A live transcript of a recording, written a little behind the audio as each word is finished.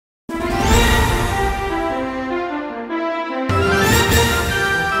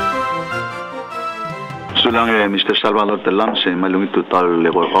Sulang Mr. Salvador Telam se malungit total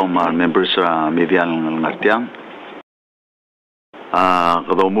level ma members sa media ng ngartiang.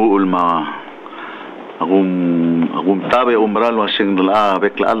 Kadomu ulma agum tabe umbral wasing dula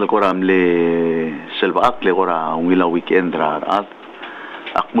bekla al koram le selva akle kora wila weekend ra at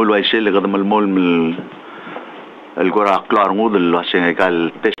akmul waisel kadam mol el kora klar ngudel wasing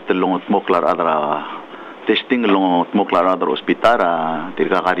ekal test longot moklar adra testing long moklar adar hospitara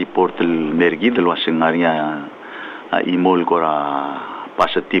tirga ka report el mergi del wasingaria imol kora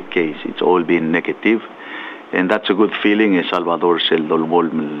positive case. It's all been negative, and that's a good feeling. Salvador sel dolmol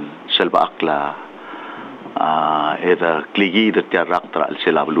selva akla eda kligi de tiaraktra al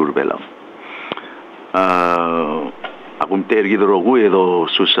selablur belam akum tergi drogu edo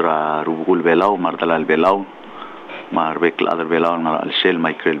susra rubul belau mardalal belau marbek ladar belau al sel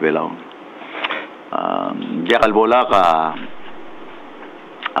micrel belau Jagal bola ka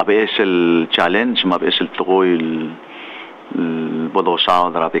abes el challenge mabes el toil bodosao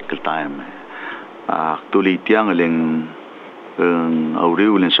drabek el time actually tiang leng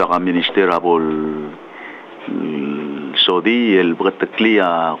auriu len sa minister abol sodi el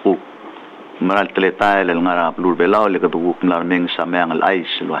bretclia ku maral tleta el ngara blur belao le kadu kumlar meng sa meng al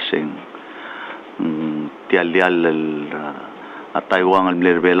ais waseng tial el ataiwang al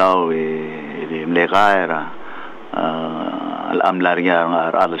mler belao e mlegaira al amlaria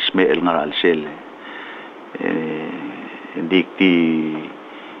ngar al sme el ngar al sel dikti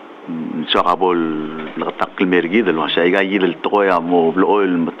sakabol nakatakil mergi del wasa igayi del toya mo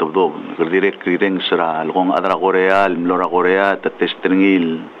bloil matobdo direct ring sra algong adra korea mlora korea ta testringil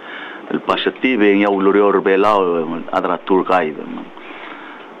el positive ya ulurior belao adra tour guide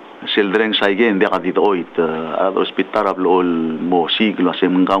sildren saigen dia kadit oit ad hospital ablol mo siglo se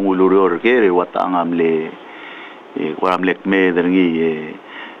mengang ulurior kere watang amle waram lekme derngi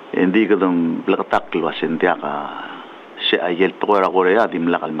endi kadam blakatakil wasen dia ka se ayel toera korea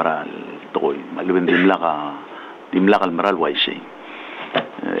dimlakal maral toy malubin dimlakal maral waisi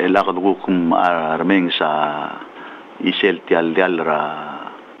elakad gukum Remengesau isel tial dialra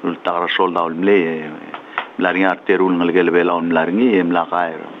ultara solda ulmle laringar terul ngalgel belaon laringi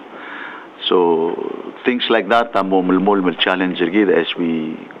mlakair. So things like that are more challenge as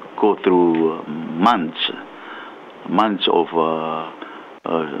we go through months of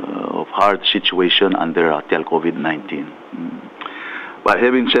hard situation under COVID-19. But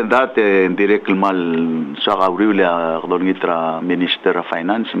having said that, direct mal sa kauriula kadongitra Minister of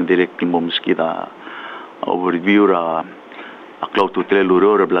Finance, direct mo mskida overview ra aklaw tutle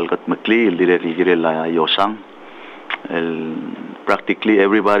luro blalkat makli direct girela yosang. Practically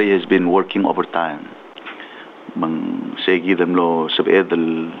everybody has been working overtime. Mang segi dem lo sabed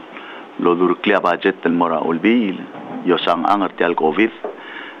lo durklia budget del mora ulbi yosang angar tial COVID.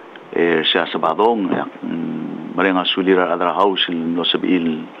 Siya sabadong Remengesau adra house no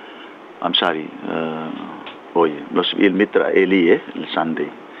sabil I'm sorry no sabil mitra eli el Sunday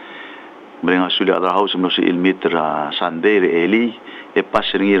Remengesau adra house no sabil mitra Sunday eli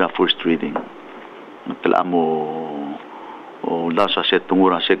pasringira first reading telamo da sa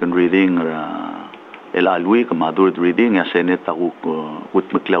setungura second reading el alwi kama third reading ya seneta kut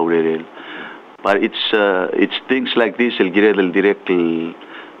maklaurel but it's things like this el girel direct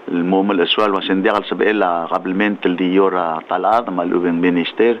المهم الأسوال وسندي على سبيل قبل الدي يورا طلعت مالوبين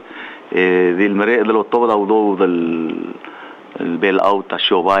مينستير ذي المريء ذلو طبضا وضو البيل أو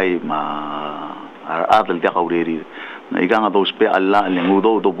تشوباي ما عادل دي قوريري إيقانا دوس بي الله اللي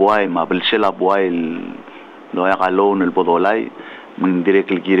وضو بواي ما بالسلا بواي لو يقع لون البضولاي من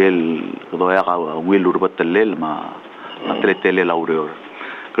ديريك الجيريل لو يقع ويل وربط الليل ما تريت الليل أوريور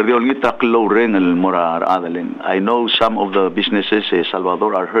I know some of the businesses in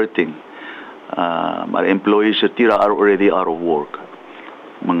Salvador are hurting. Our employees are already out of work.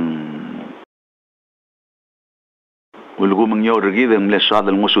 Ulgu mangyori dem lesad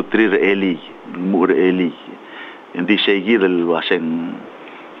al musutrir eli mur eli. Hindi segi del waseng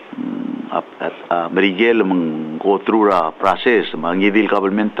merigel mang go through a process mangidil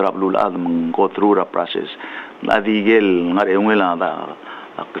government trablulad mang go through a process. Nadigel ngare ungela da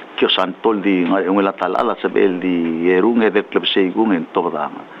kyo santol di ngela talala sabel di yerung de club seigung en toda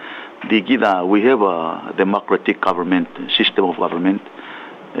di gida we have a democratic government system of government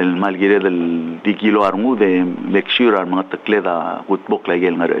el malgire del di kilo armu de make sure ar mga takleda utbok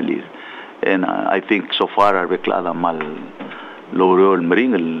lagel ngarelir and I think so far ar beklada mal logró el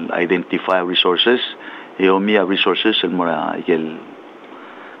maring el identify resources eomia resources el mora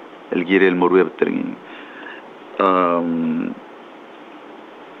el gire el morwe tergin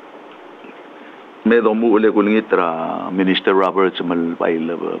do mu ule kulingitra Minister Roberts mal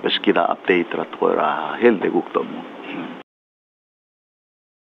bail beskida update rat ko ra helde guktom.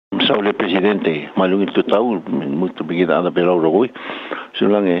 Saule presidente malungit tu tahu muito bigida ada pela uroi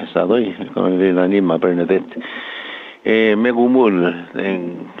sulang sa doi con le nani ma Bernadette me gumul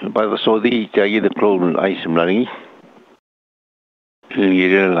en para sodi que hay de clone ice mlani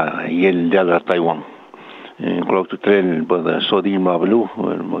la yel de la Taiwan close to tren para sodi mablu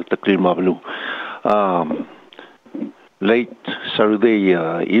takrir mablu late Saturday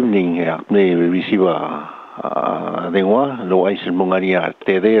evening me receive dengwa lo ice mongaria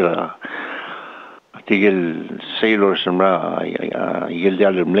tedera tigel sailors mra yel de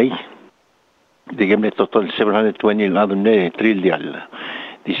almlei digamos total 720 ladne trillial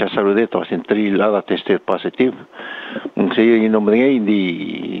disa salude to en trillada tested positive se you know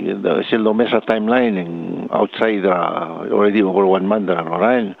the selo mesa timeline outside already over 1 month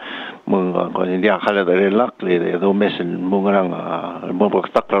right mung ko india khala de relax le do meses mungrang mo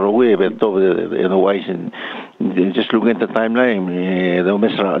takla we beto the wise and just looking at the timeline do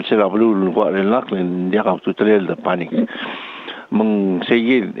mesa sela blue ko relax india ka to trail the panic mung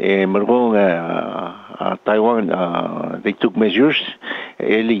seguir mergong Taiwan they took measures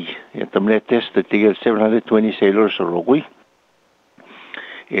early tamle test the 720 sailors rogui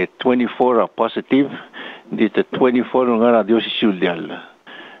 24 are positive did the 24 ngara dios suldial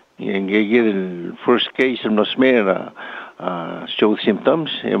el first case in Nosmera showed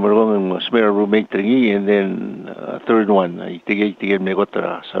symptoms mergong Nosmera roommate tringi and then third one itigay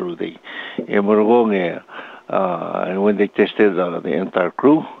megotra saluday mergong and when they tested the entire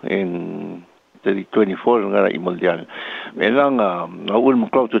crew in 24 ngara imundial melang naul mo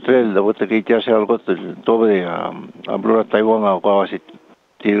cloud to trail da wata kay tiya sa algot tobe abro Taiwan ko kasi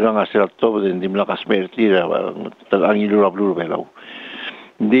tirang asel tobe din dimla kasmer tira ang ilura blue belaw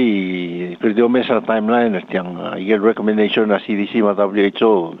di perdió mesa timeline at yang year recommendation na CDC ma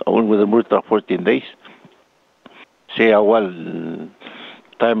WHO on with the multa 14 days say awal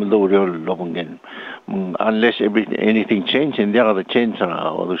time low lobungen unless anything change and there are the change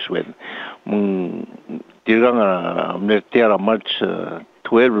or the sweat tirang mertera March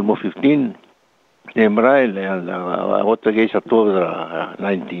 12 mo 15 Emrail what the case at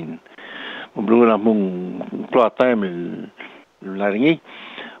 19 blue mung plot time laringi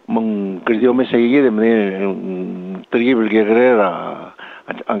mung perdió mesa yede terrible guerrera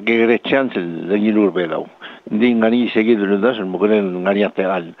ang guerre chance de yilur belaw hindi ngani seguido lundas mo galen ngani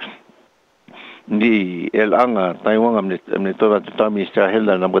atal di el anga Taiwan amne toda ministra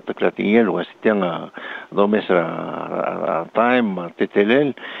helda na bota klatingel was tianga do mesa time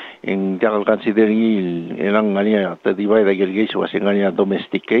tetelel en dial considering elang ngani ta divide el gate was ngani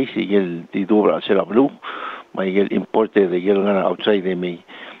domestic case y el tidura sera blue may el importe de el ngana outside de me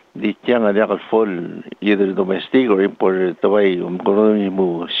di tianga dial fall either domestic or import tawai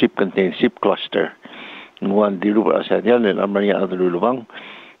mo ship contain ship cluster one dilubra sa dial el amani adulubang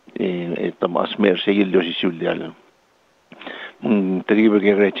Tomas mer seguir los isuldial terrible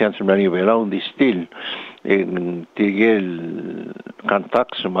que rechance mani around this still en tigel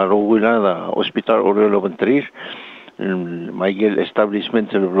contacts marogulada hospital orelo ventrir Miguel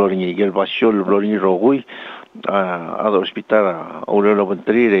establishment el bloring el basol bloring rogui other hospital orelo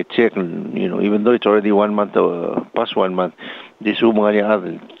ventrir check even though it's already 1 month past 1 month this umani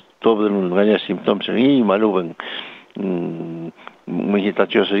adel todo el symptoms ni maluban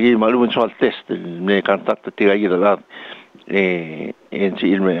Mujitacho seguir malum sol test me contacta tira aí da lá en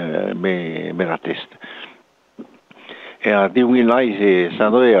si me la test a di un live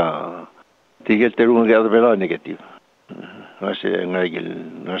sadoya tigel terun ga da negative nase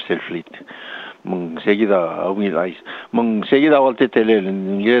nase fleet mung seguida un live mung seguida volte tele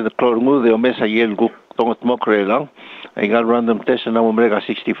ye de clormu de mesa yel gu tongot mokrela I got random test na omega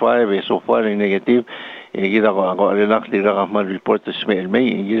 65 so far negative gida ko relax dira mal report to smell me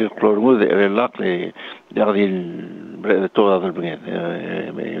gida clormu de relax de de toda del bien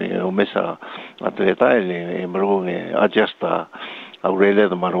o mesa atleta el embargo adjusta aurele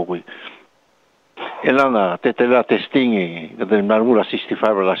de marogui elana tetela testing de marmura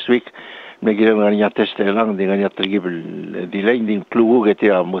 65 last week me gira ngania test elang de ngania trigibel delay din clue que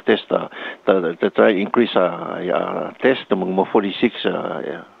te amo testa te try increase a test mo 46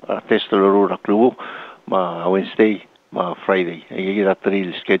 test lo clue ma Wednesday ma Friday gira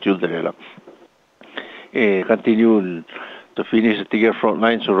trail schedule de la continue to finish the tiger front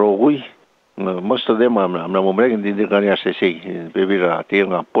lines rogui most of them am na mombreg din de ngania se bebira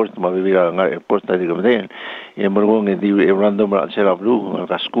tienga port ma bebira port de gamden e morgon di random ra sera blue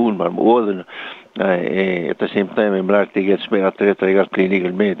ga school ma moden At the same time, I'm not to get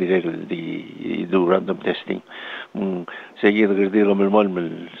clinical med, the do random testing. Sige, the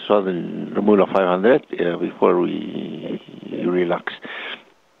normal southern Remula 500 before we relax.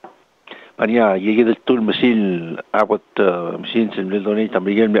 And yeah, you get the tool machine, about machines in Mildonate, and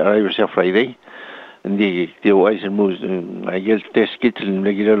begin to arrive Friday. And the wise and moves, I get test kits in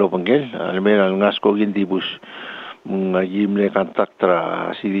regular open girl, and I made a nasco in the bush. Gimle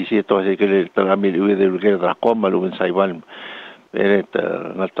contactra CDC to se que talamil ude lugar da coma lo en Saiwan eret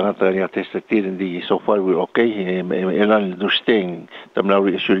natanga ya testatir indi so far we're okay elan dusteng tamna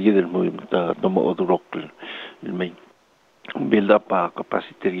reassure del mo tomo odurok el main build up a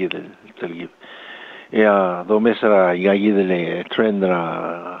capacity del telgib ya do mesra yagi del trend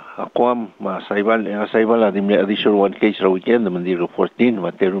ra aquam ma Saiwan la dimle additional one case ra weekend mandiro 14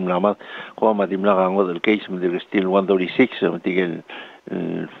 materum namat aquam dimla gango del case mandiro still 136 matigel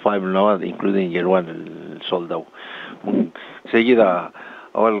 5 namat including el one sold out seguida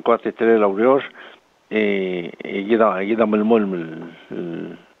ahora el 4 la urior يجي ملمول من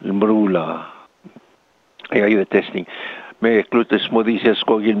المرولة يجي testing me include smoothies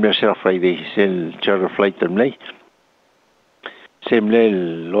escogil mercer Friday sel charter flight termlay semle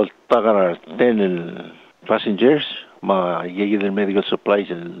el tagara 10 passengers ma يجي del medical supplies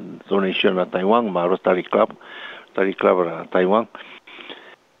el donation a Taiwan ma Rotary Club a Taiwan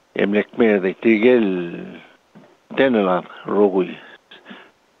emlek me de tigel 10 la rogui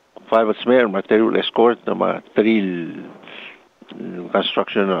 5 smear material escort ma 3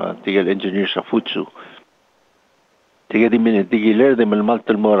 construction tigel engineers a futsu tiga di minute tigiler de malmal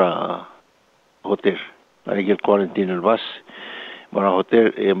mora hotel ay el quarantine el bus mora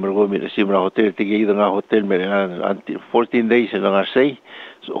hotel mergo mi simra hotel tiga ida na hotel me 14 days en la sei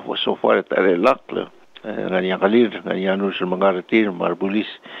so far tare lakla ngani akalir ngani anu sul mangaretir marbulis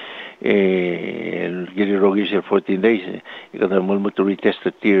el giri rogis 14 days you got them to retest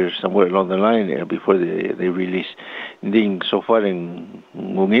the tier somewhere along the line before they release ding so far en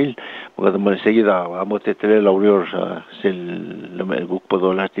ngungil porque me seguida vamos a tener la urior el grupo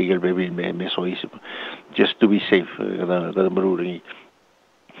de el baby me sois just to be safe cada maruri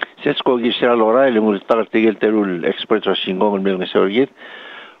setsko gisera lora el multar tigel terul experts a singong el Remengesau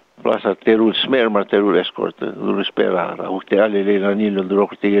plus a terul smer terul escort duro espera a hotel le ganil duro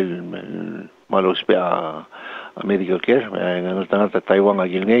tigel malo espera a medical care en el tangata Taiwan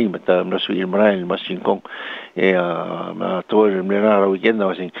agil ngay mata masuil maral mas singong a todo el mera weekend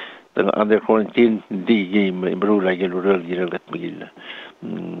was under quarantine di game improve like el rural direct migil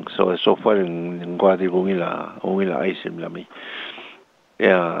so far en guadi gungila ice en la mi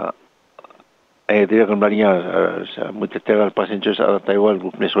they can much passengers out of Taiwan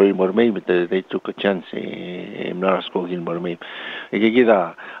group nesoy mormay but they took a chance in Narasco gil mormay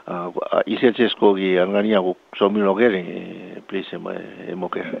gida iselches ko gi angania ko somilogere please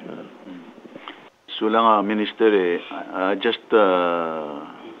moker sulanga minister just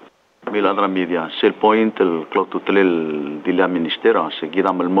miladra media sel point el clock to tel dila ministera se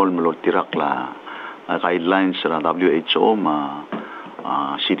gida malmol melo tirakla guidelines ra WHO ma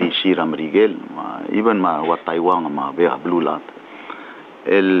CDC Remengesau even ma wat Taiwan ma be blue lat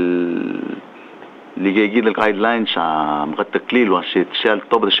el ligegi del guidelines mqataklil wa sel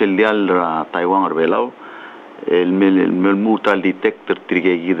tob sel dial Taiwan arbelau el metal detector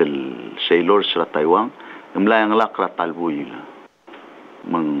ligegi del sailors ra Taiwan mlayang lakra talbuil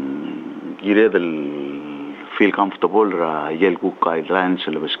man gire del feel comfortable ra yel ku guidelines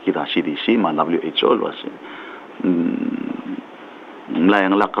le beskida CDC ma WHO was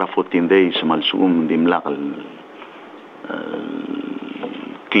mlayang lakra 14 days malsum dimlak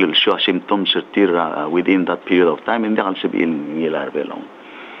clear show symptoms within that period of time hindi kan sabihin ngilar belong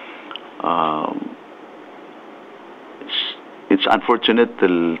it's unfortunate to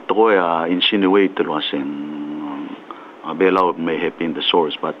insinuate wasing belaw may have been the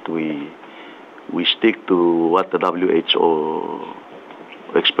source but we stick to what the WHO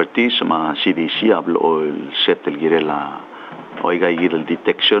expertise ma CDC ablo settle girela oiga yidel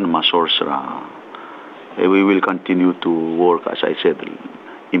detection ma source ra we will continue to work as I said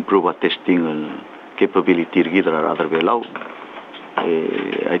improve our testing capability gidra other below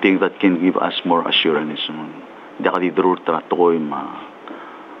I think that can give us more assurance dakadi drur tra toy ma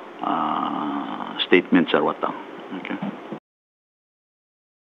statements are wata okay.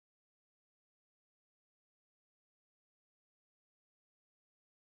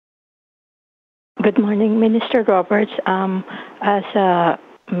 Good morning, Minister Roberts. As a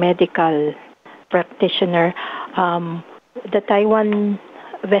medical practitioner, the Taiwan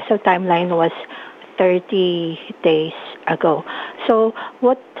vessel timeline was 30 days ago. So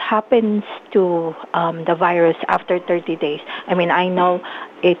what happens to the virus after 30 days? I mean, I know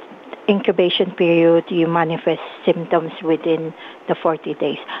it incubation period, you manifest symptoms within the 40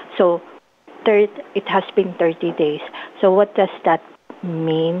 days. So it has been 30 days. So what does that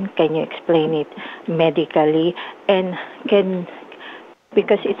mean? Can you explain it medically? And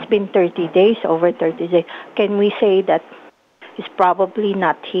because it's been 30 days, over 30 days, can we say that it's probably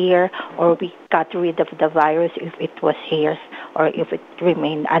not here, or we got rid of the virus if it was here, or if it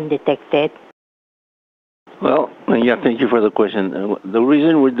remained undetected? Well, yeah, thank you for the question. The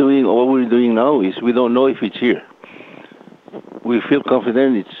reason we're doing what we're doing now is we don't know if it's here. We feel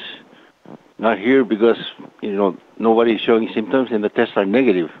confident it's not here because, nobody's showing symptoms and the tests are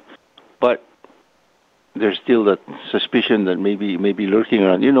negative. But there's still that suspicion that maybe lurking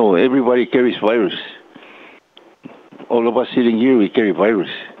around. Everybody carries virus. All of us sitting here, we carry virus.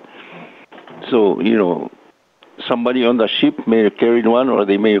 So, somebody on the ship may have carried one, or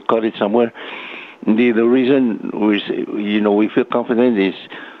they may have caught it somewhere. The reason we feel confident is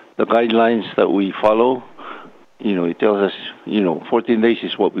the guidelines that we follow. It tells us, 14 days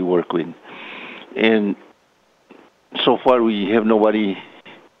is what we work with. And so far we have nobody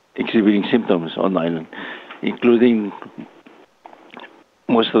exhibiting symptoms on the island, including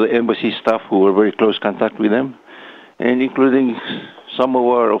most of the embassy staff who were very close contact with them, and including some of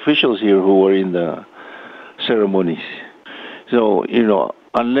our officials here who were in the ceremonies. So,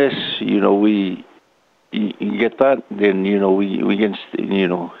 unless, we get that, then, we can,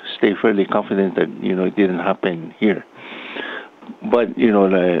 stay fairly confident that, it didn't happen here. But,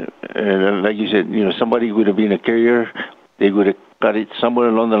 like you said, somebody would have been a carrier. They would have got it somewhere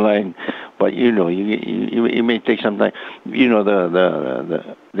along the line. But, it may take some time. They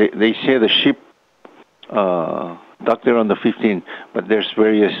say the ship docked there on the 15th, but there's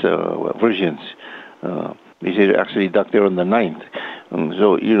various versions. They say actually docked there on the 9th.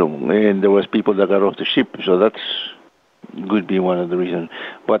 So, and there was people that got off the ship. So that's could be one of the reasons.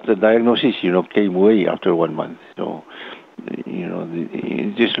 But the diagnosis, came way after 1 month. So,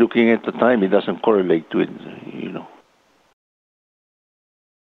 just looking at the time, it doesn't correlate to it,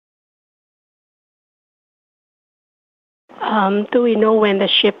 Do we know when the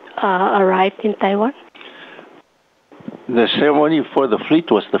ship arrived in Taiwan? The ceremony for the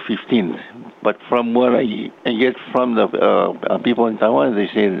fleet was the 15th, but from what I get from the people in Taiwan, they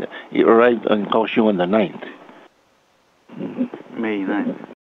said it arrived in Kaohsiung on the 9th. May 9th.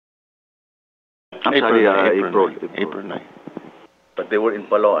 April 9th. But they were in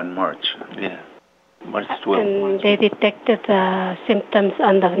Palau in March. Yeah, March 12th. And they detected symptoms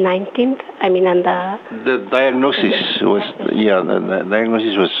on the 19th? The diagnosis was, the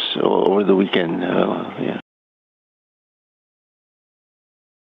diagnosis was over the weekend, yeah.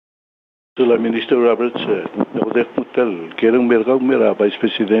 Sula Minister Roberts, Naudek Mutal, Kerang Merkau Mera, Vice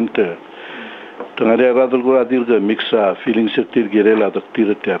President, Tangare Radul Goradil, Mixa, Feeling Sector Gerela,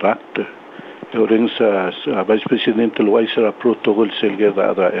 Doctor Terrat, Eurensa, Vice President, Loisera Protocol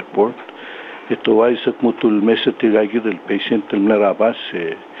Selgada Airport, Etoisak Mutul Mesetigagid, el patient Mera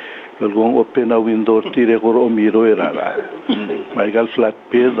Base, Elgong open a window tire or Miro era. Michael Flat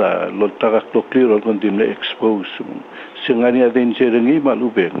Peda, Lotaga Clear or continue expose. Singania Denjeringi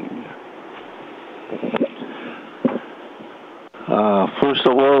Malubeng. First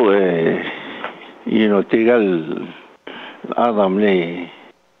of all, Tigal Adam le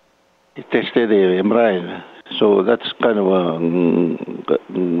tested the Embraer, so that's kind of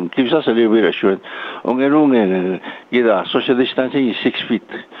gives us a little bit of assurance. On social distancing is 6 feet.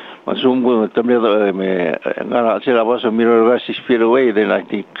 Assume mirror 6 feet away, then I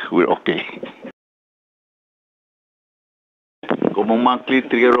think we're okay. Como mankli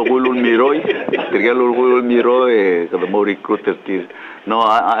trigerogulul miroi kada mo recruiter tir. No,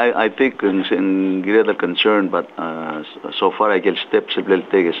 I think in greater concern, but so far I get steps will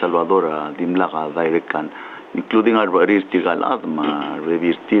take Salvador dimla ka direct kan, including our varis tigal ma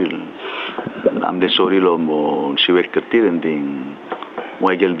revirtir am de sorilo mo siwek tir ending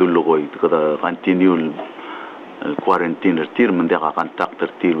mo gel dulugoi kada continue quarantine tir mende ka contact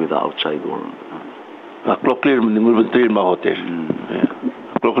tir with the outside world. Clock clear, my hotel.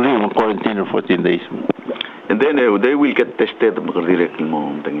 Clock clear, quarantine for 14 days. And then they will get tested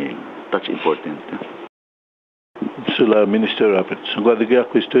directly. That's important. Sula Minister Roberts, so got the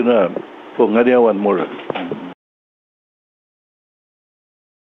question for Ngaria one more.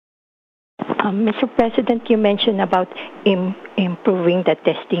 Mr. President, you mentioned about improving the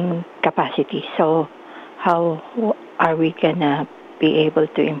testing capacity. So how are we gonna be able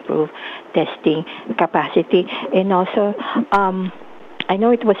to improve testing capacity? And also, I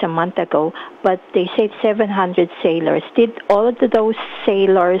know it was a month ago, but they said 700 sailors. Did all of those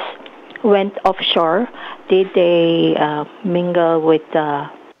sailors went offshore? Did they mingle with the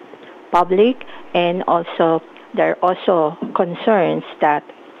public? And also, there are also concerns that,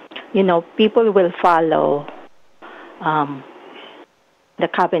 people will follow the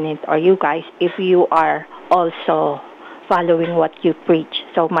cabinet or you guys if you are also following what you preach.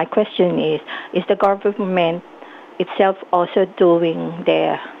 So my question is the government itself also doing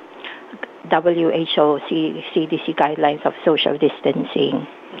the WHO, CDC guidelines of social distancing,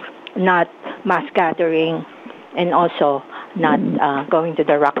 not mass gathering, and also not going to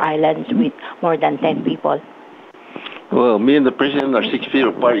the Rock Islands with more than 10 people? Well, me and the president are 6 feet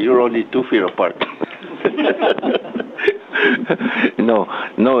apart. You're only 2 feet apart. No,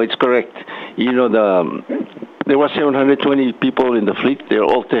 it's correct. There were 720 people in the fleet. They're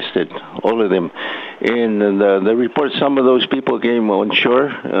all tested, all of them. And the report, some of those people came on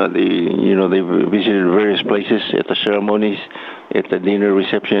shore. They visited various places at the ceremonies, at the dinner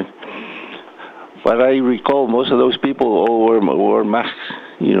reception. But I recall most of those people all wore masks.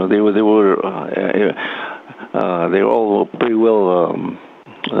 They were all pretty well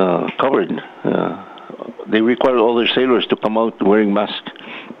covered. They required all their sailors to come out wearing masks.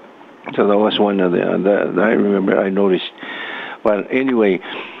 So that was one of that I remember I noticed. But anyway,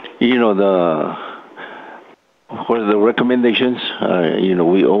 of course the recommendations,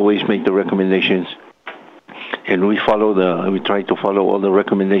 we always make the recommendations, and we try to follow all the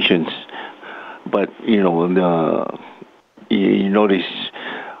recommendations. But you notice,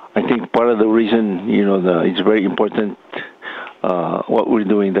 I think part of the reason, it's very important what we're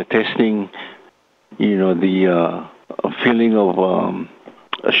doing, the testing, the feeling of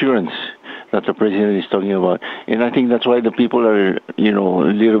assurance that the president is talking about. And I think that's why the people are, a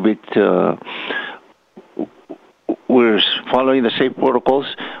little bit, we're following the safe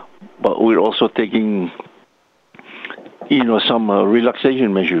protocols, but we're also taking, some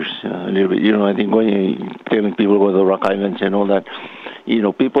relaxation measures a little bit. I think telling people about the Rock Islands and all that,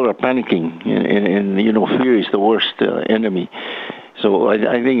 people are panicking, and fear is the worst enemy. So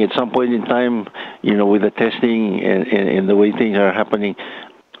I think at some point in time, with the testing and the way things are happening,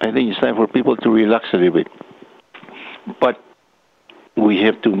 I think it's time for people to relax a little bit. But we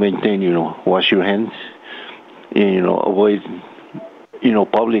have to maintain, wash your hands, avoid,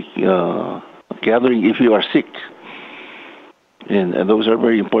 public gathering if you are sick. And those are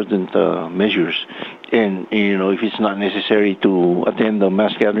very important measures. And, if it's not necessary to attend the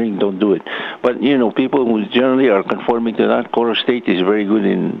mass gathering, don't do it. But, people who generally are conforming to that. Color State is very good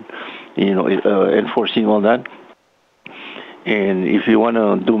in, enforcing all that. And if you want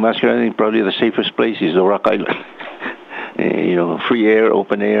to do mass gathering, probably the safest place is the Rock Island. Free air,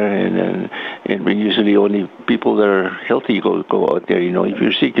 open air, and usually only people that are healthy go out there. If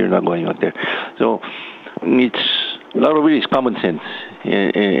you're sick, you're not going out there. So a lot of it is common sense.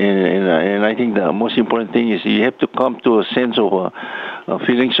 And I think the most important thing is you have to come to a sense of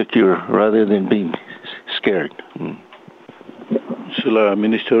feeling secure rather than being scared. Sila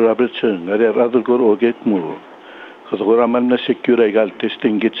Minister Robertson, ada rather go oget mo. Kasuraman na secure igal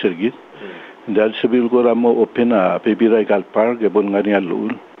testing git sergit. Dahil sabi ko ramo open a pebira igal park ebon ngani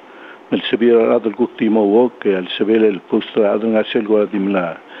alul. Mal sabi rather go timo walk al sabi el postra adang asel go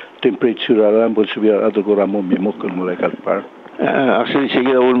dimla temperature alam bol sabi rather go ramo mimokal mo igal park. Actually,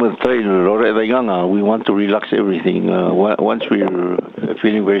 we want to relax everything once we're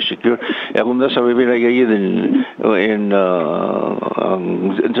feeling very secure. Let's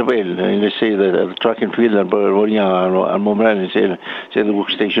say the track and field and the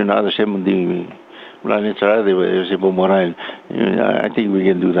workstation, I think we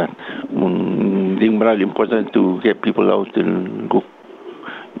can do that. It's important to get people out and go,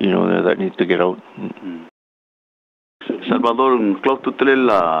 that need to get out. Salvador, clau tutele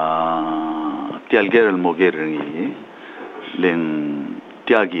la tialger el mogerengi len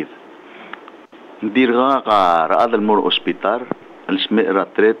tiagid. Dirga ka raad al mor hospital al smera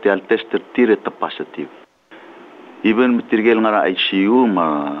trete al tester tire ta positive. Even tirgel ngara ICU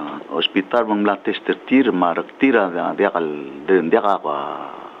ma hospital bang la tester tire ma raktira dia ka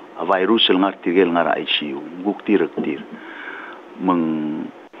virus el ngar tirgel ngara ICU guk tir mang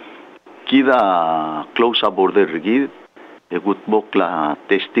kida close border rigid egut bokla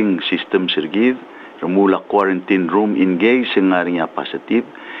testing system sergid remula quarantine room engage ngarinya positive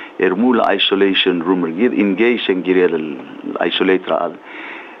remula isolation room rigid engage ngirel isolate raad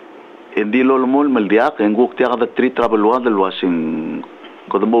endi lolmol maldiak enguk tiak da tri travel wadal wasing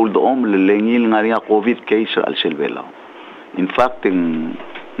kodmol dom lengil ngarinya covid case al selvela in fact in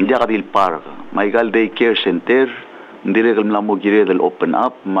diagadil park maigal day care center ndire kal mlamo gire del open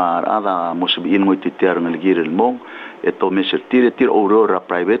up mar ada mosbiin mo titiar ngal gire mo eto meser tir aurora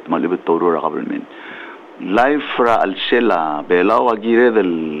private malibet aurora government life ra al sela belaw gire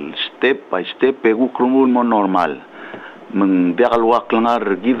del step by step egu krumul mo normal meng diakal wak langar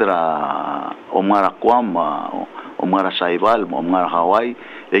gidra omara kwam omara saibal omara Hawaii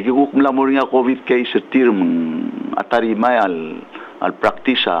egi guk mlamo ringa covid case tir atari mai al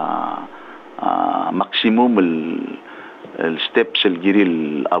practice maximum el steps el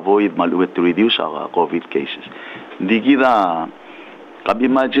giril avoid maluet to reduce our COVID cases. Digida kabi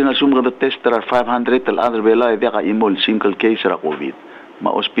imagine asum the tester 500 el other bela dia ka imol single case ra COVID.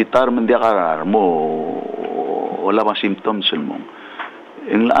 Ma hospital men dia ka mo wala ma symptoms mo.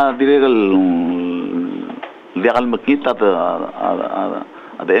 En la diregal dia kal makita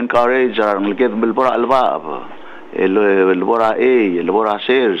the encourage ang liket bilbora alba el bora el bora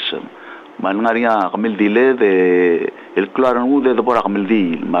shares malngaria kamil dile de el claro ngude de bora kamil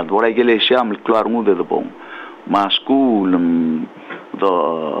dil ma bora gele sham el claro ngude de bong ma school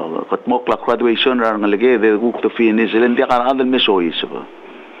do katmok la graduation ran ngalege de guk to finish el dia kan adel mesois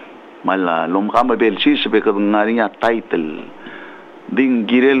mal lom kama bel sis be ka ngaria title ding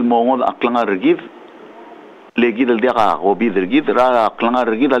girel mongod aklangar gid legid el dia ka covid gid ra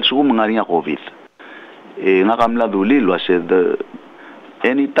aklangar gid al sugum ngaria covid ngakamla dulil wased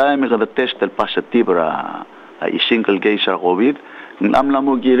anytime ka test el positive ra a single case ra covid namla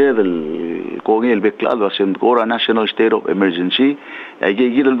mo gire del kongel beklado asend gora national state of emergency ay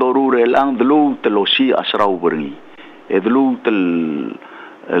gigil dorure lang dulu telosi asraw berni dulu tel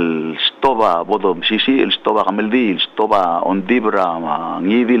el stoba bodo sisi el stoba kameldi el stoba ondibra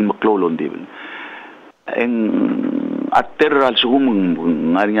ngidil maklolo ondibil en aterra al sugum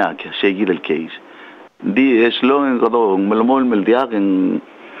ngarinya seguir el case di eslo en godo melmol meldiak en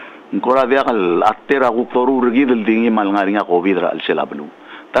kora dia al atera guktoru rigidel dingi mal ngarinya covid ra al selablu.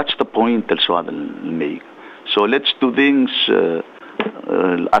 That's the point el swad make. So let's do things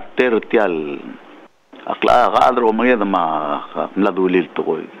ater tial akla gadro mayada ma mladulil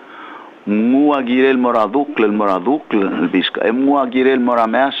toy mua girel moraduk el biska mua girel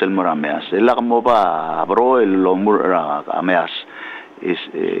morameas el mo ba bro el omur ameas is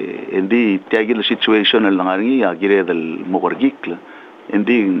indi tiagil situation el ngari agire del mogorgikla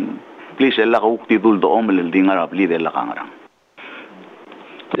indi please ella ukti dul do omel el dingar abli de la kangrang.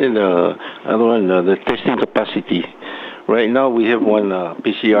 And the testing capacity. Right now we have one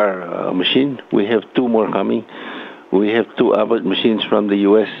PCR machine. We have 2 more coming. We have 2 Abbott machines from the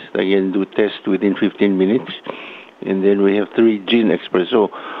US that can do tests within 15 minutes. And then we have 3 gene experts. So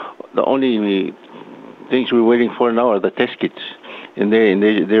the only things we're waiting for now are the test kits. And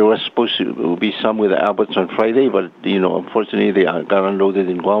there was supposed to be some with the Abbotts on Friday, but unfortunately they got unloaded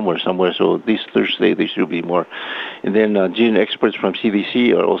in Guam or somewhere. So this Thursday there should be more. And then gene experts from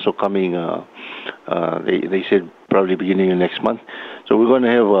CDC are also coming. They said probably beginning of next month. So we're going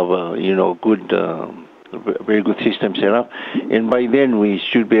to have a good, very good system set up, and by then we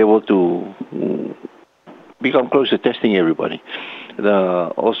should be able to become close to testing everybody.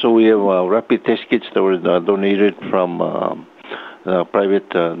 Also, we have rapid test kits that were donated from private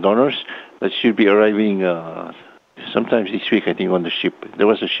donors that should be arriving sometimes this week, I think, on the ship. There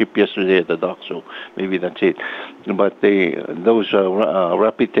was a ship yesterday at the dock, so maybe that's it. But those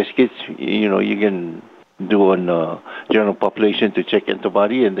rapid test kits, you can do on general population to check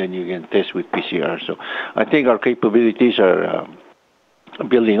antibody, and then you can test with PCR. So I think our capabilities are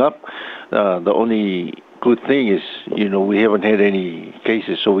building up. The only good thing is, we haven't had any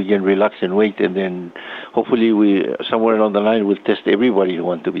cases, so we can relax and wait, and then hopefully we somewhere along the line will test everybody who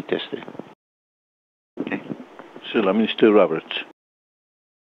wants to be tested. Okay. So, Minister Roberts.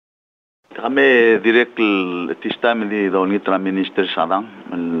 Kami direct this time di Donitra Minister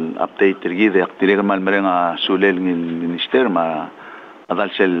Sadang update tergi de aktirir mal merenga sulel minister ma adal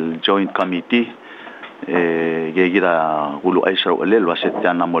sel joint committee gegira gulu aisra olel waset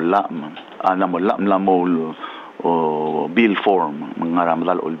namolla mlamol o bill form ngaram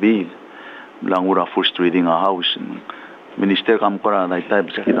dal ol bill langura first reading a house minister kam kora dai type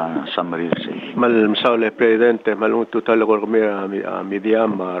kita summary mal msaule presidente mal total gor media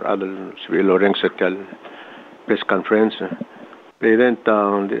mar adal civil orang setel press conference president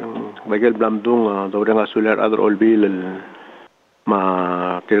bagel blamdung dorang asular adal ol bill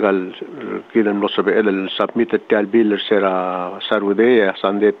ma tigal kidan lo sabe el submitted tal bill sera sarude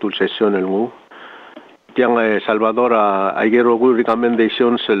sande tul session el mu tiang Salvador aigero good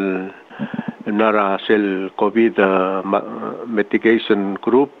recommendations el nara sel COVID mitigation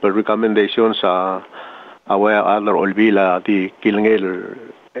group recommendations aware other olbila di kilngel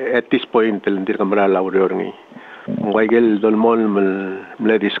at this point el ndir kamra laurior ni Waigel dolmol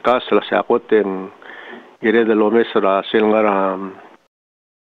mle discuss la sakoten gire de lo mesra selngara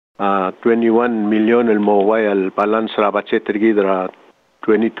 21 million el mo wayal balance ra budget tergidra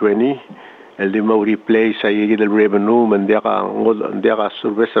 2020 el di mo replace ay gidel revenue man dia ka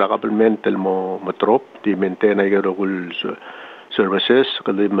service ra government el mo matrop di maintain ay gul services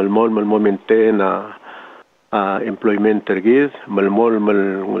kadi malmol maintain employment tergid malmol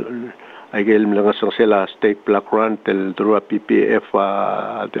ay gel mga sila state black grant el dura PPF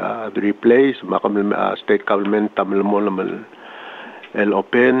replace makam state government malmol el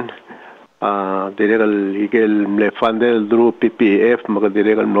open diregal higel mle fundel dru PPF maga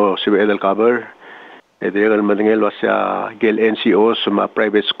diregal no sibe el cover diregal madingel wasya gel NCOs ma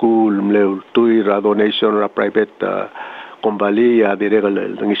private school mle tui ra donation ra private kumbali diregal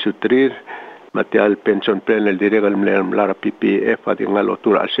ng isutrir material pension plan el diregal mle lara PPF adi ngalo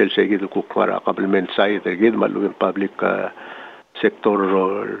tur asel segid ku para complement sai gid malu public sector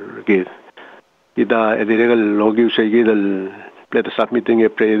gid ida diregal logi segid el pleta submitting a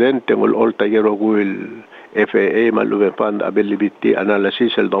president all tayero guil FAA maluven fund availability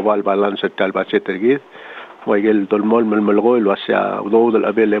analysis el global balance tal budget gid waigel dolmol malmalgo el wasya do del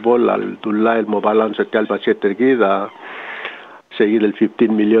available al dulal mo balance tal budget gid seguid el $15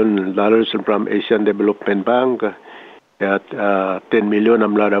 million from Asian Development Bank at 10 million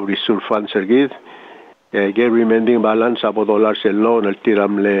amlara reserve funds gid get remaining balance abo dollars el loan el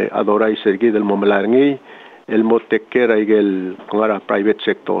tiramle adorai gid el momalangi el mo take care el ngara private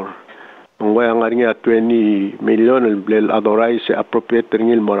sector ngwa ngariya 20 million el adorai se appropriate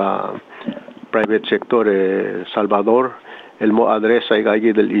ngil mora private sector Salvador el mo address ay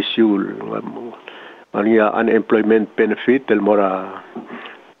gid el issue ngariya unemployment benefit el mora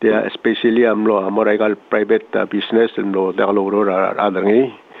dia especially amlo mora gal private business el no dagloro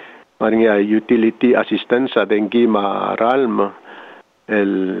adangi ngariya utility assistance adengi ma ralm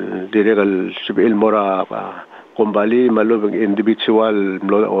el diregal el mora kumbali malubeng individual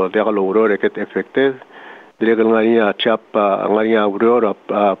o diregal reket affected diregal ngania chap ngania aurora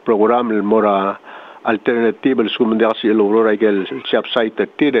program el mora alternative el sumundia si el aurora gel chap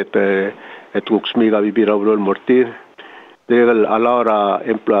site tiret et uxmiga vivir aurora mortir diregal alara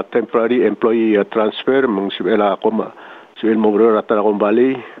temporary employee transfer mung sibela koma sibil aurora tara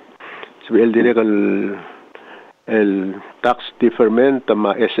kumbali sibil diregal el tax deferment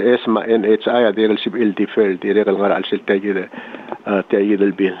ma SS ma NHI diregal sibil defer diregal ngara al siltayid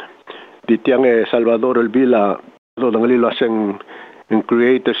del bill ditiang Salvador el bill do dangalilo aseng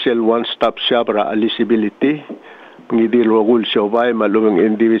create a cell one stop shop ra eligibility ngidil rogul siobay malung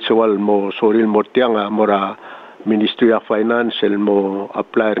individual mo soril mortiang mora Ministry of Finance el mo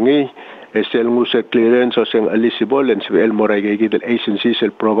apply ngi esel nguse clearance o seng eligible en sibil mora gigidel agencies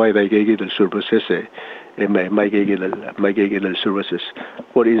el provide gigidel services may gigidel services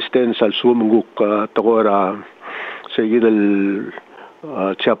for instance al sumunguk tagora segidel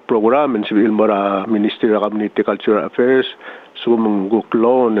chap program en sibil mora Ministry of Community Cultural Affairs sumunguk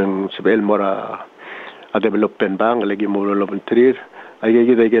loan en sibil mora a development bank lagi mo lo mentrir ay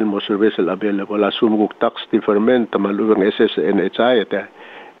gigidel mo services available sumunguk tax deferment malung SSNHI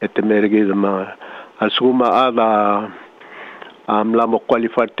et mergid ma asuma ada amla mo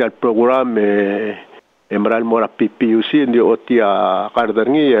qualified tal program emral mora PPUC ndi otia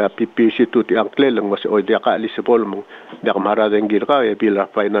kardangi PPUC tuti angklel ng mas o dia ka lisipol mo dia kamara dengir ka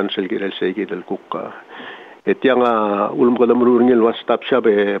bila financial girel segidel kukka etiang ulum ko damrungil one stop shop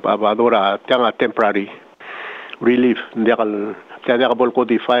babadora tiang temporary relief dia ka bol ko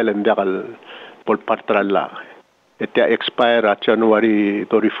di file dia ka bol partralla etia expire at January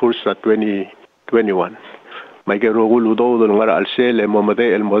 31st 2021 may gerogul do ngara alsel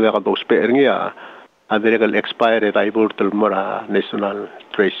momade el modera dos perngia adregal expire at ibortal mora national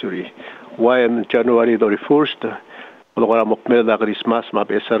treasury why January 31st Kalau mokmel da Christmas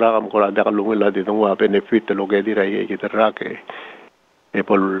mapesara kam kora da kalungila di tungwa benefit logedi rai gitarra ke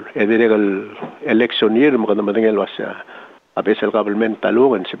epol ediregal election year mo kana madengel wasya apesal government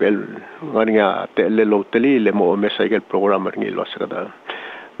talungan sibel ngania tele loteli le mo mesagel program ngil wasya da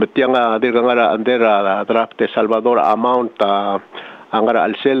metianga dirga ngara andera draft Salvador amount angara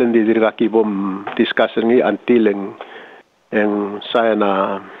alsel ndi dirga kibom discussion ni until en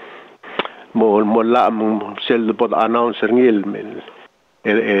sana mo la sel pod announcer ngil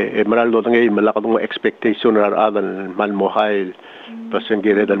emeraldo ngay malakad mo expectation ar adan mal mo high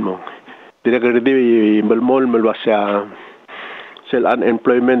pasengere dal mo direkredi malmol malwasya sel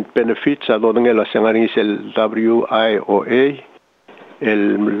unemployment benefits ado ngel wasya ngari sel WIOA el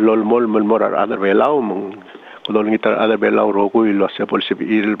lolmol malmor ar other belaw mo kodol ngitar other belaw rogo ilwasya polisi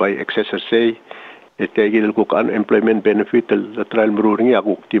by excess say gidal ko unemployment benefit la trial meruringi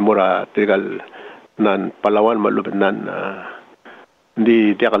aku timora tegal nan Palawan malupit nan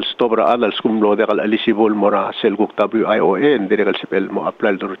di degal stobra adal skumlo degal eligible mora sel guk WIOA ndi degal sipel mo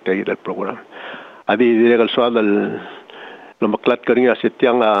apply do tegidal program adi degal so adal lo maklat karinga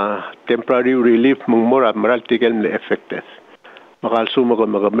setiang temporary relief mong mora maral tigel na affected makal sumo ko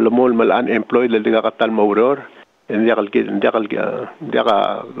magamol mal unemployed la diga katal mauror ndi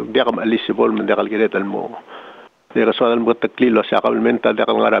degal eligible man degal gidetal mo degal so adal mo taklilo sa kabalmenta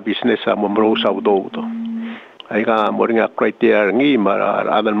degal ngara business sa mo sa udo ay ka moringa criteria ngi mara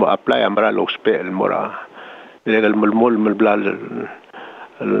adal mo apply amara lo spell mora degal mulmul mulblal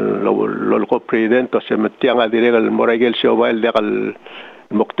lo ko president se metianga diregal moragel se oval degal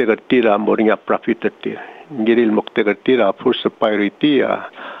moktegar tira moringa profit tira ngiril moktegar tira first priority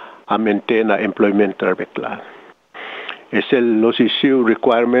a maintain employment bekla esel los issue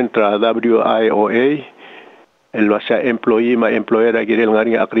requirement tra WIOA el wasa employee ma employer agiril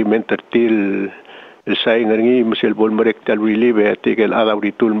ngari agreement til el say ngi musel bol morektal relieve tigel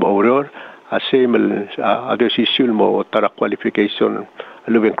adawritul mo auror asemel adesisul mo tara qualification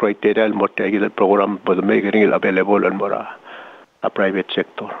living criteria mo tegil program po making it available al mora a private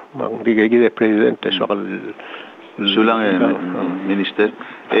sector mang digay president sokal sulang minister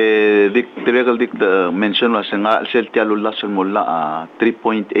dik directly mention was nga sel tialula sul mulla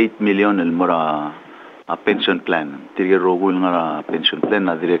 3.8 million el mora a pension plan tigil rogul nga pension plan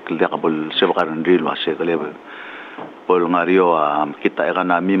na directly dakabol sebakaran real was level pol nga rio kita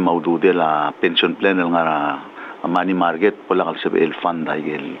economy maudude la pension plan nga money market pola kal sebe el fund ay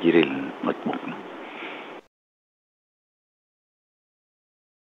giril matmok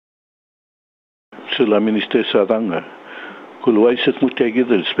sila minister sadanga kulway set mutegid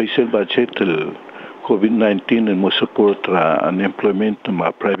el special budget el COVID-19 and mo support unemployment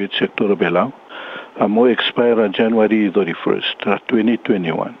ma private sector bela amo expire January 31st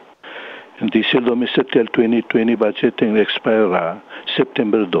 2021 and this domestic 2020 budget expire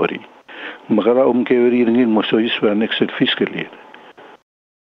September 2 magara kewiri ringin mo so iswa next fiscal year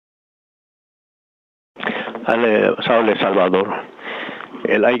ale Saule Salvador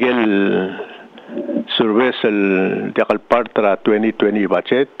el aigel service el degal partra 2020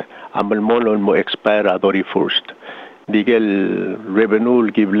 budget amal molon mo expire adori first digel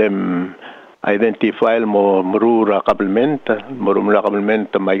revenue giblem identify mo murura kabelmenta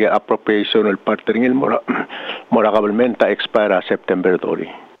may appropriation el partringil mora kabelmenta expire September 2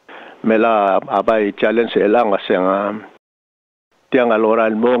 mela abay challenge elang asang tiang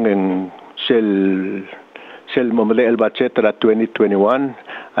aloral mong en sel momle el budget tra 2021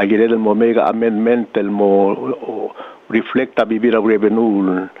 agirel mo mega amendment el mo reflecta bibira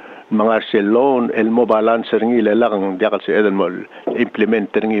revenue mga sel loan el mo balance ngi lelang diakal se edel mo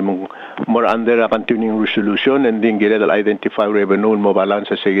implement ngi more under a continuing resolution and then girel identify revenue mo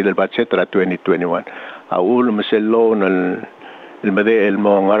balance se girel budget tra 2021 aul mo sel loan el mede el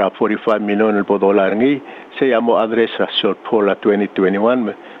mo ngara 45 million el $, ngi se amo address a shortfall a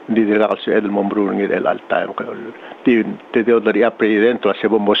 2021 di diral se el membro ngi el alta ti te deo dari a presidente a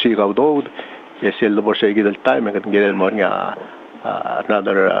sebo musica udod es el do se gidel time ngi el mo nga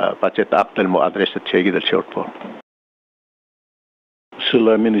another budget act el mo address se gidel shortfall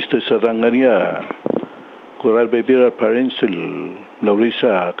sila minister sarangaria koral bebira parents el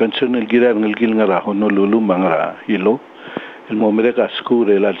laurisa concern el girar ngil ngara honolulu mangara hilo el momere ka school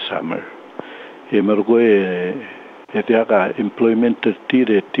el Alzheimer mergoe etiaka employment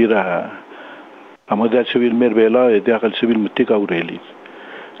tira amoda civil merbela etiaka civil mutika ureli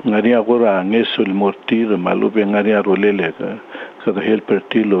ngari agora ngeso el mortir malube ngari arolele ka helper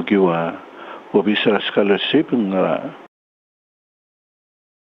tilo giwa obisra scholarship ngara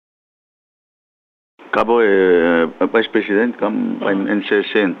Cabo Vice President kam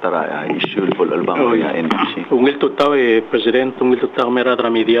NCC tara issue pol albang ya NCC. Ungil tutaw President ungil tutaw mera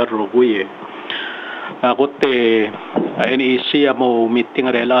mediar roguye. Akot NEC amo meeting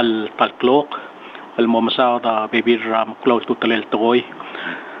relal talklok al momasa da baby ram close to talel toy.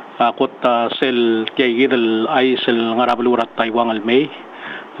 Akot sel kayid al ay sel ngarabalurat Taiwan al May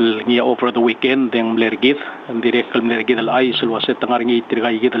niya over the weekend deng mlergid and direct al mlergid al ay sel waset ngarngi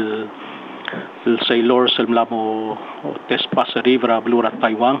tirgayid al sailor selmlamo test pass river blura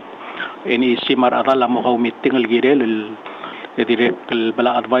Taiwan NEC maradala mo ka meeting el girel el direct el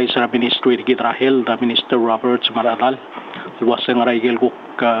bala advisor ministry gidrahel da minister Roberts maradal wasang raigel guk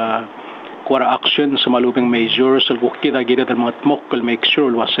kwara action sa malubing measures el guk kita girel el mga tmok make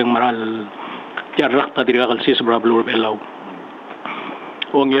sure wasang maral tiarakta direk el sis blur belaw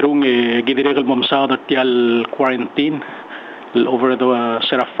ong yerung gidirek el mamsa da tial quarantine over the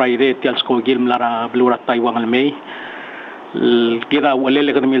Sarah Friday tial sko gil mlara blura Taiwan almei kita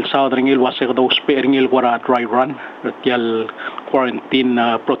walele kada mil sa ringil wase kada uspe ringil wara dry run tial quarantine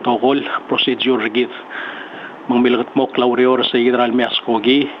protocol procedure gid mangmilgat mo claurior sa hidral me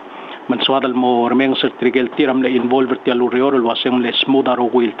askogi manswadal mo Remengesau trigel tiram le involve tial urior wasem le smooth aro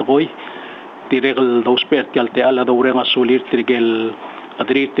wil toy tirel dos per tial te ala do renga solir trigel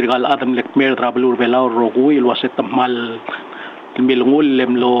adri trigal adam lek mer travelur belau roguil waset mal milungul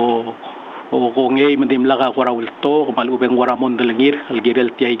lemlo o kongay mandim laga kwarawil to kumalubeng waramon dalangir algirel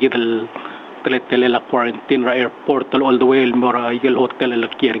tiay gidal teletele la quarantine ra airport all the way mora igel hotel la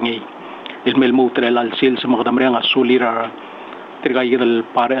kierngay ilmel mutrel al sil sa mga damreng asulira tirgal gidal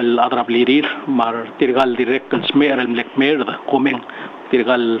para al adrab lirir mar tirgal direct al smer al lekmer komeng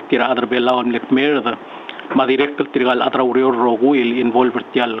tirgal tira adar belaw al lekmer ma direct tirgal adra urior roguil involved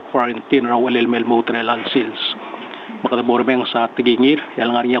tial quarantine ra wel ilmel mutrel al sils makadamor beng sa tigingir yal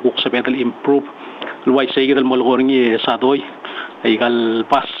ngariya kuk sa pedal improve luway sa igidal molgorngi sa doy ay gal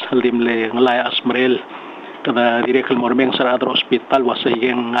pas dimle ngalaya asmrel kada direct morbeng sa adro hospital was sa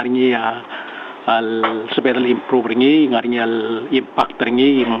igeng ngariya al sa pedal improve ringi ngariya al impact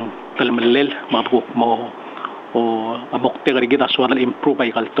ringi talmelel magkuk mo o amok te garigita swadal improve ay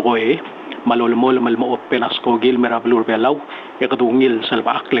gal toy malolmol malmo open asko gil merablur belaw yakadungil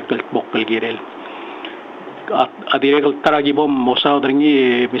salba aklek bokal girel at direkal taragi bom mosaw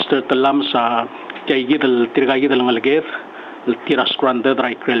dringi Mr. Talam sa kaygidal tirgagidal ngalagir tira stranded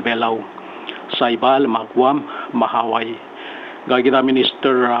raikrel belaw sa ibal magwam mahaway gagida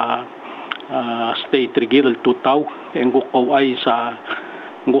Minister State trigidal tutaw enggukaw ay sa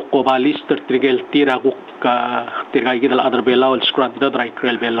ngukko balister trigel tira gukka tirgagidal adar belaw stranded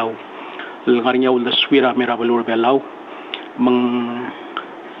raikrel belaw ngarinya ul swira merabalur belaw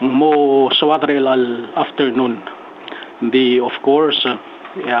mo sawadrel al afternoon of course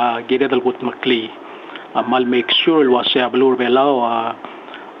gidedal gut makli mal make sure was ya blur belaw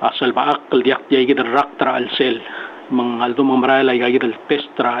asal baak diak jay gidal raktra al sel mang aldo mamrala gidal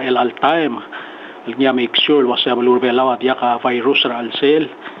testra el al time alnya make sure was ya blur belaw diak virus al sel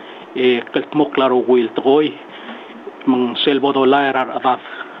kaltmo klaro guil toy mang sel bodo lair atat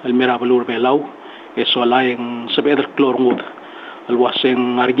al mira blur belaw eso laing sabeder klorngud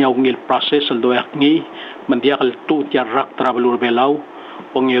alwaseng arnyaw ngil process aldoyak ngi mandiak al tu tiar rak travelur belaw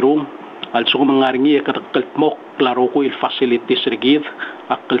ongirum al so mangarngi katakalt mok klaro ko il facilities rigid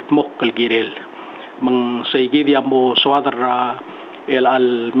akalt mok kal girel mang saygid ya mo swadra el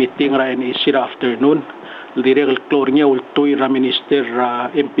al meeting ra in isira afternoon direk klornya ul tuy ra minister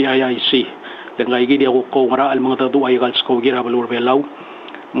MPIIC dengay gid ya ko ra al mga dadu ay gal sko gira balur belaw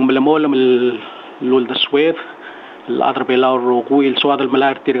mumlamol lul the sweat الأدر بلاو روغويل سواد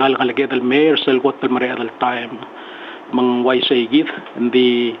الملاير تيرغال غالجيد المير سلقوت المريض التايم من وايسي جيد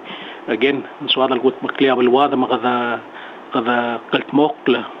اندي again سواد القوت مكليا بالواد مغذا قلت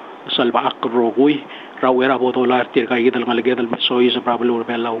موكل سلب عقل روغوي راويرا بوضو لاير تيرغال جيد الغالجيد المسويز برابلور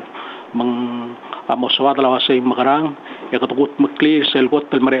بلاو من أمو سواد الواسي مغران يقضغوت مكلير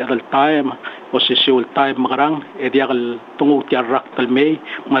سلقوت المريض التايم وسيسيو التايم مغران ادياغل تنغوت يارق المي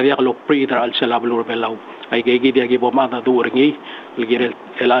ما دياغلو بريدر السلابلور بلاو ay gigi dia gibo mata duringi ligir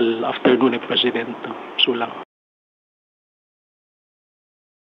el afternoon president sulang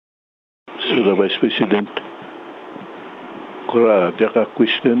Sir Vice President kora dia ka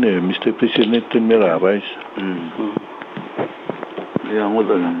question Mr. President mera vice ya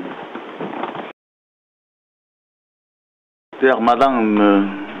ngodan dia madang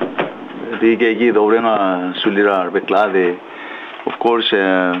di gigi dorenga sulira beklade of course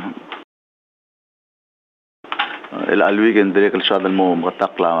el alwigen direk el shadal mo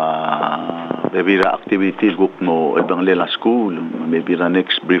matakla bebira activity guk mo ibang lela school bebira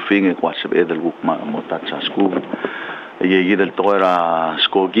next briefing e kwasab edel guk mo tatsa school yegidel toera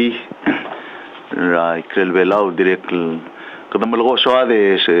skogi ra ikrel belau direk kadam logo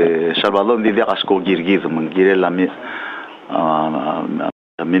soade Salvador di dia skogi girgid mangire la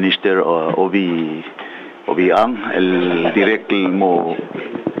minister obi ang el direk mo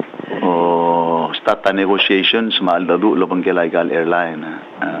start negotiations mal dadu lo bangkela igal airline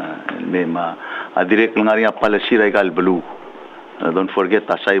mema direct ngaria policy igal blue don't forget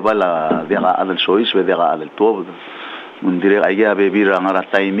saibala dia adal choice we dia adal tob mun direct aiga bebira ngara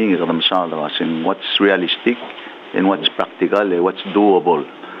timing kadam sala wasin what's realistic and what's practical and what's doable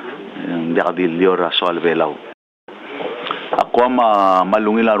dia adil liora solve law akwa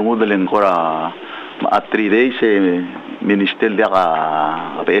malungila rungudelen kora 3 days minister dega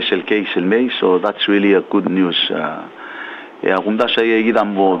PSLK selmei so that's really a good news ya kung da saya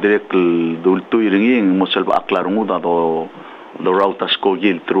gidam mo direct dultu iringi mo selba aklar muda do the route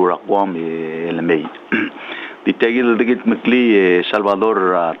askogil through Rakwam el May. Di tegil digit mikli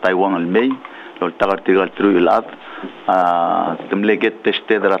Salvador Taiwan el May, lo tagartigal through ilat. Temleget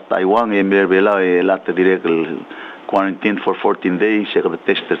tested at Taiwan e merbela elat direct quarantine for 14 days e the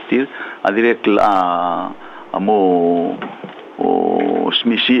tester tir. Direct amo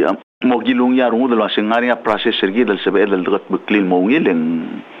smisi mo gilung yarung dalo singari process sergi dal sebe dal gat mikli mo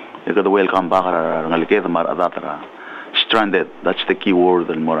ngileng e the welcome back ngalike mar adatra. Stranded, that's the key word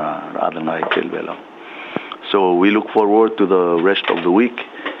and more rather. So we look forward to the rest of the week.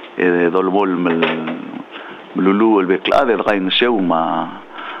 Dolmol Lulu will be glad that I can ma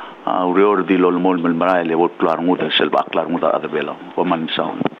urior di lolmol mel maraile wot klar muda selba klar muda other belo.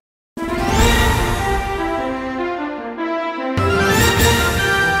 Remengesau.